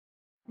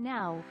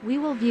Now, we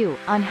will view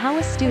on how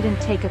a student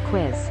take a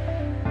quiz.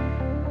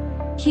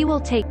 He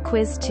will take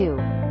quiz 2.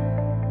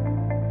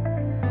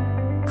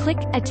 Click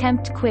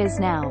Attempt Quiz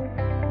now.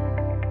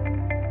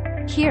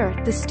 Here,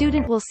 the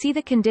student will see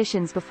the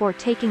conditions before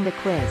taking the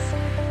quiz.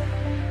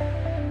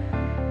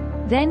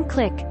 Then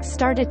click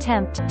Start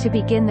Attempt to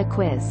begin the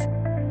quiz.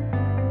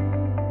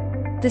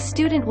 The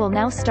student will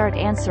now start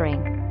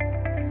answering.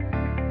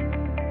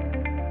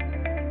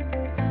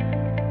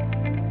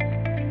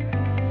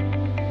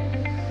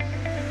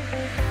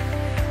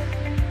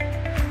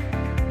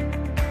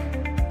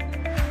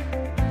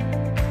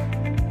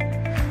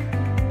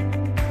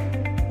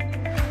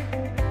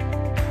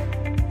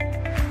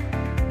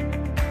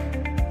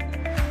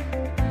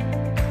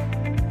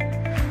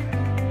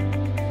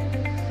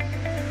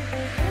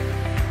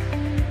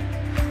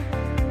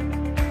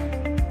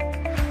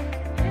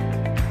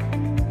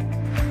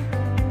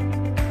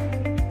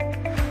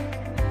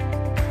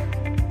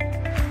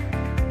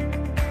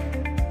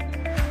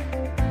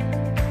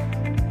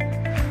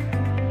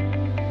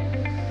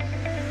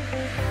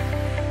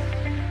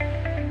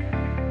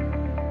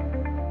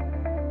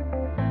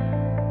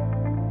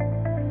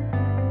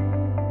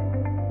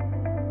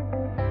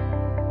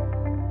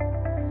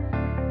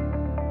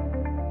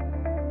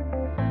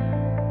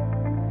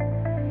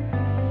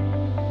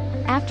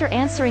 After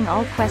answering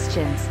all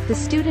questions, the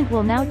student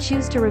will now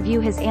choose to review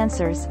his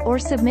answers, or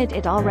submit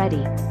it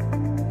already.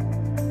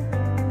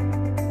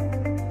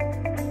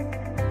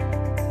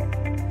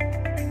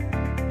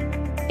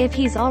 If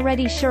he's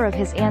already sure of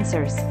his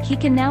answers, he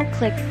can now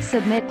click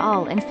Submit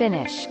All and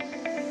finish.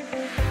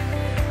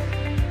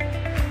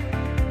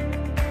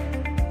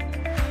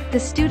 The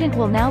student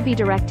will now be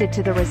directed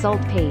to the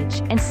result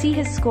page, and see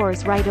his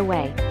scores right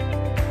away.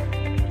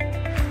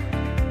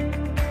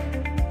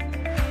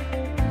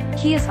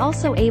 He is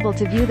also able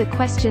to view the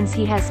questions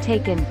he has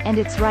taken, and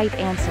its right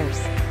answers.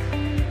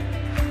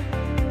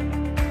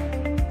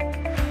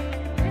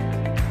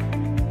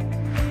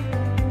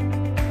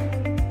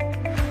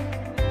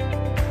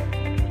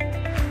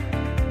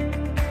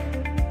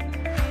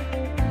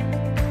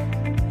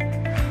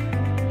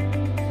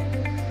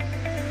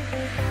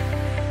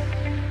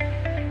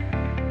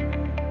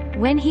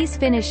 When he's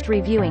finished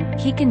reviewing,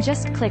 he can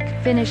just click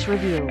Finish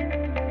Review.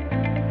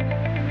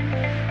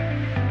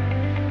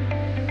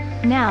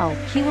 Now,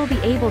 he will be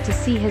able to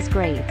see his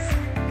grades.